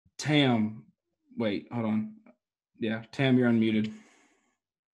Tam, wait, hold on. Yeah, Tam, you're unmuted.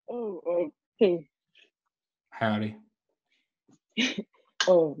 Hey. Howdy.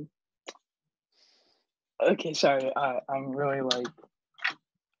 Um, okay, sorry. I'm really like,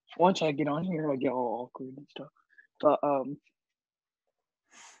 once I get on here, I get all awkward and stuff. But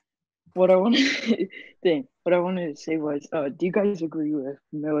what I wanted, what I wanted to say was, do you guys agree with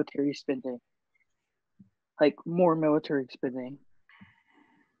military spending? Like more military spending?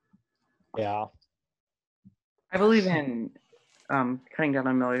 Yeah. I believe in cutting down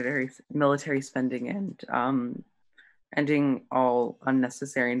on military spending and ending all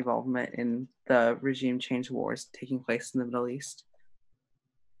unnecessary involvement in the regime change wars taking place in the Middle East.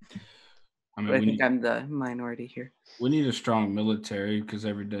 I mean, I think I'm the minority here. We need a strong military because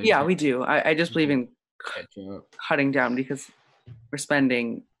every day. Yeah, we do. I just believe in cutting down because we're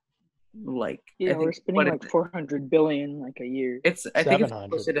spending like we're spending like 400 billion like a year. I think it's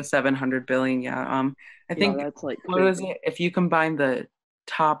closer to 700 billion. Yeah. I think that's like what is it? If you combine the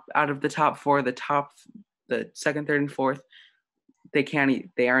top out of the top four, the second, third, and fourth, they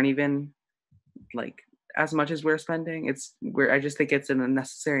aren't even like as much as we're spending. I just think it's an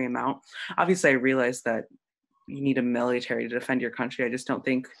unnecessary amount. Obviously, I realize that you need a military to defend your country. I just don't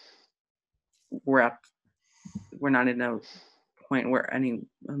think we're not in a point where any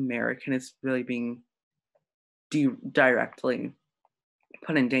American is really being directly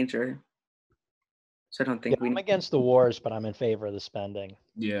put in danger. So I don't think I'm against the wars, but I'm in favor of the spending.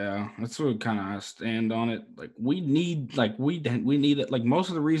 Yeah, that's what kind of I stand on it. Like we need it. Like most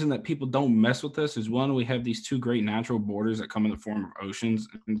of the reason that people don't mess with us is one, we have these two great natural borders that come in the form of oceans,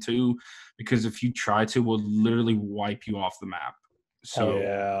 and two, because if you try to, we'll literally wipe you off the map.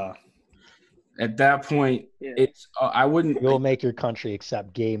 So at that point, it's I wouldn't. You'll make your country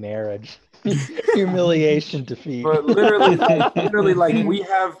accept gay marriage. Humiliation, defeat. But literally, like we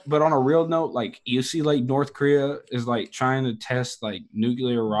have. But on a real note, like you see, like North Korea is like trying to test like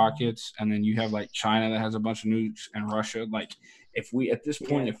nuclear rockets, and then you have like China that has a bunch of nukes, and Russia. Like if we at this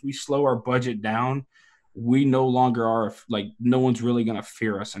point, if we slow our budget down, we no longer are like no one's really gonna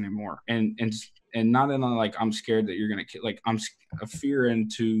fear us anymore, and not in a, like I'm scared that you're gonna kill. Like I'm a fear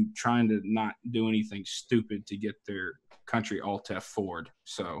into trying to not do anything stupid to get their country alt forward.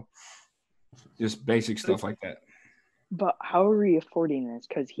 So. Just basic stuff like that. But how are we affording this?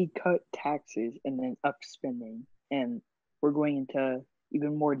 Because he cut taxes and then up spending, and we're going into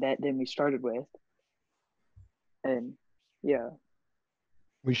even more debt than we started with. And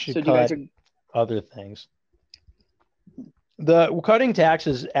we should cut other things. The cutting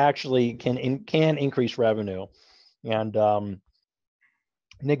taxes actually can increase revenue, and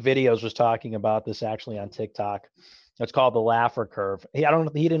Nick Videos was talking about this actually on TikTok. It's called the Laffer Curve. He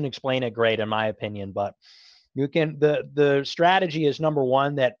didn't explain it great in my opinion, but you can, the strategy is number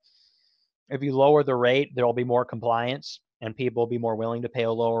one, that if you lower the rate, there'll be more compliance and people will be more willing to pay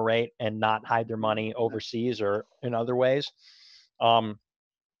a lower rate and not hide their money overseas or in other ways.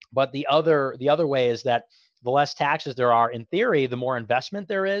 But the other way is that the less taxes there are, in theory, the more investment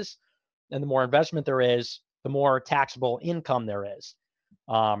there is, and the more investment there is, the more taxable income there is.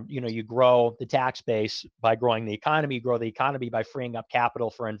 You grow the tax base by growing the economy, you grow the economy by freeing up capital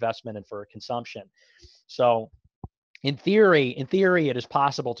for investment and for consumption. So in theory, it is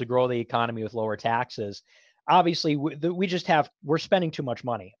possible to grow the economy with lower taxes. Obviously, we're spending too much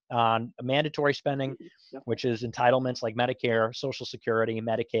money on mandatory spending, which is entitlements like Medicare, Social Security,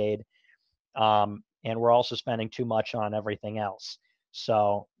 Medicaid, and we're also spending too much on everything else.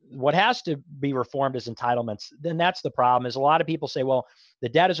 So what has to be reformed is entitlements. Then that's the problem, is a lot of people say, well, the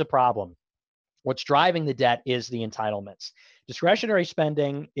debt is a problem. What's driving the debt is the entitlements. Discretionary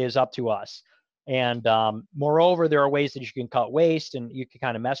spending is up to us. And moreover, there are ways that you can cut waste and you can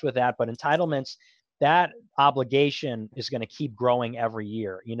kind of mess with that. But entitlements, that obligation is going to keep growing every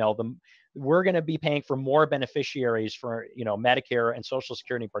year. We're going to be paying for more beneficiaries for, Medicare and Social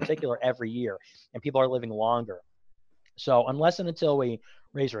Security in particular every year, and people are living longer. So unless and until we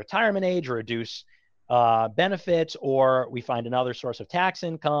raise retirement age or reduce benefits, or we find another source of tax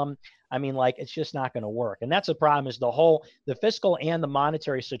income, it's just not going to work. And that's the problem, is the fiscal and the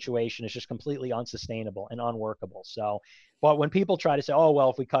monetary situation is just completely unsustainable and unworkable. So, but when people try to say, oh, well,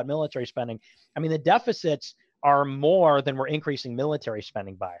 if we cut military spending, the deficits are more than we're increasing military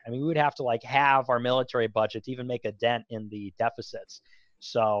spending by. We would have to have our military budget to even make a dent in the deficits.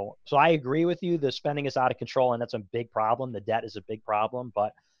 So I agree with you. The spending is out of control, and that's a big problem. The debt is a big problem,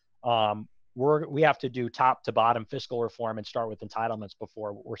 but we have to do top to bottom fiscal reform and start with entitlements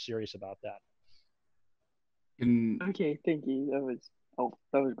before we're serious about that. Okay, thank you. That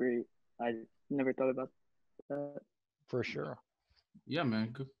was great. I never thought about that. For sure. Yeah,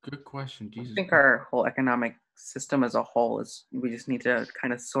 man. Good question. I Jesus. think our whole economic system as a whole is we just need to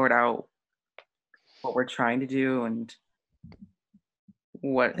kind of sort out what we're trying to do and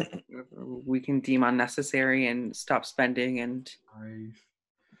what we can deem unnecessary and stop spending and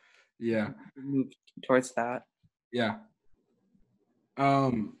Yeah. move towards that. Yeah. We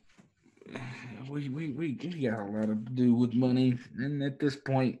got a lot to do with money, and at this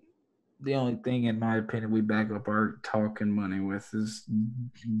point, the only thing, in my opinion, we back up our talking money with is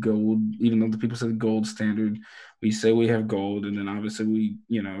gold. Even though the people say gold standard, we say we have gold, and then obviously we,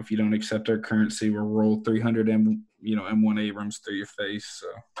 if you don't accept our currency, we'll roll 300 M1 Abrams through your face. So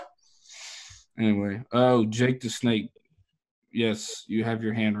anyway, oh, Jake the Snake, yes, you have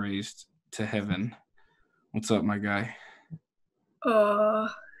your hand raised to heaven. What's up, my guy?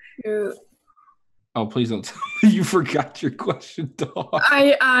 Shoot. Oh, please don't tell me you forgot your question, dog.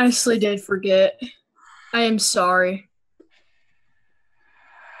 I honestly did forget. I am sorry.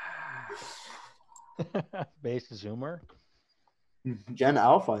 Base Zoomer? Gen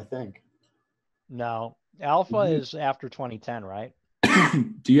Alpha, I think. No. Alpha is after 2010, right?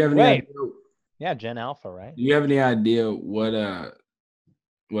 Do you have any idea? Yeah, Gen Alpha, right? Do you have any idea what it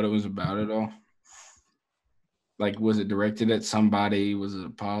was about at all? Like, was it directed at somebody? Was it a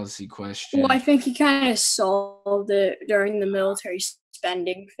policy question? Well, I think he kind of solved it during the military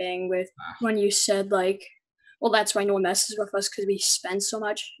spending thing with when you said, like, well, that's why no one messes with us because we spend so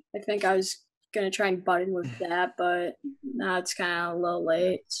much. I think I was going to try and butt in with that, but now it's kind of a little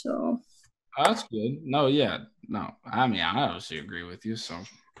late, so. Oh, that's good. No, yeah. No, I mean, I obviously agree with you, so.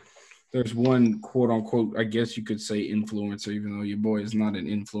 There's one quote-unquote, I guess you could say influencer, even though your boy is not an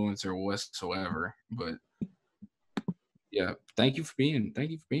influencer whatsoever, but yeah, thank you for being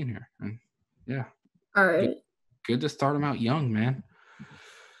here. And yeah. All right. Good to start them out young, man.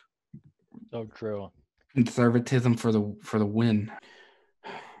 So true. Conservatism for the win.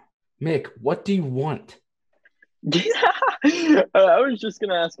 Mick, what do you want? I was just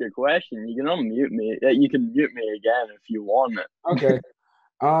gonna ask a question. You can unmute me. You can mute me again if you want it. Okay.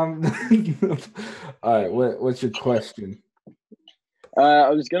 All right. What's your question? I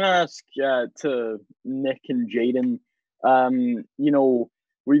was gonna ask to Nick and Jaden.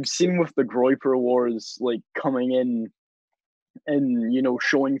 We've seen with the Groyper Wars, like, coming in and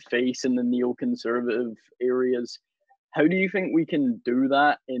showing face in the neoconservative areas. How do you think we can do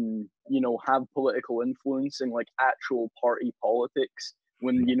that and have political influence in, like, actual party politics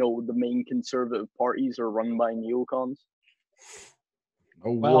when the main conservative parties are run by neocons?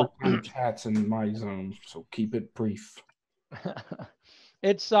 Wartime chats in my zone, so keep it brief.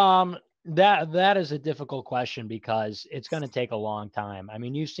 It's that is a difficult question because it's going to take a long time. I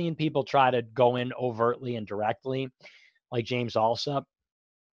mean, you've seen people try to go in overtly and directly, like James Alsop,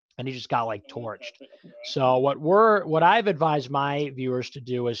 and he just got, like, torched. So what I've advised my viewers to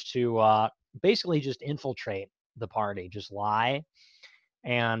do is to basically just infiltrate the party, just lie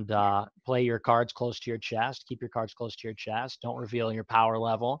and play your cards close to your chest, keep your cards close to your chest, don't reveal your power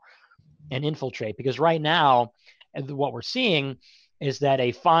level, and infiltrate. Because right now, what we're seeing is that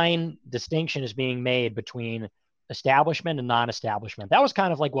a fine distinction is being made between establishment and non-establishment. That was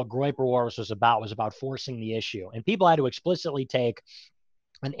kind of like what Groyper Wars was about forcing the issue. And people had to explicitly take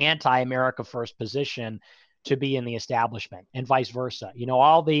an anti-America first position to be in the establishment and vice versa.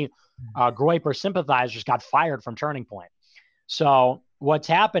 All the Groyper sympathizers got fired from Turning Point. So what's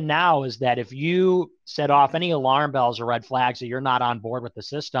happened now is that if you set off any alarm bells or red flags that you're not on board with the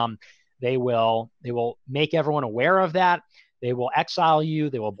system, they will make everyone aware of that. They will exile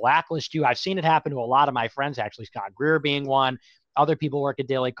you. They will blacklist you. I've seen it happen to a lot of my friends, actually, Scott Greer being one. Other people work at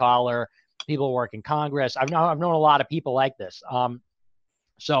Daily Caller. People work in Congress. I've known a lot of people like this.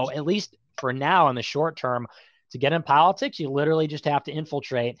 So at least for now, in the short term, to get in politics, you literally just have to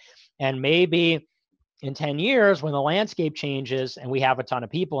infiltrate. And maybe in 10 years, when the landscape changes and we have a ton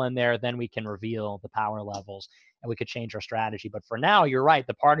of people in there, then we can reveal the power levels and we could change our strategy. But for now, you're right.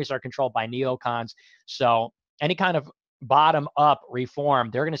 The parties are controlled by neocons. So any kind of bottom-up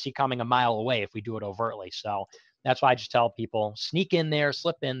reform, they're going to see coming a mile away if we do it overtly. So that's why I just tell people, sneak in there,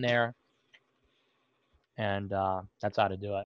 slip in there, and that's how to do it.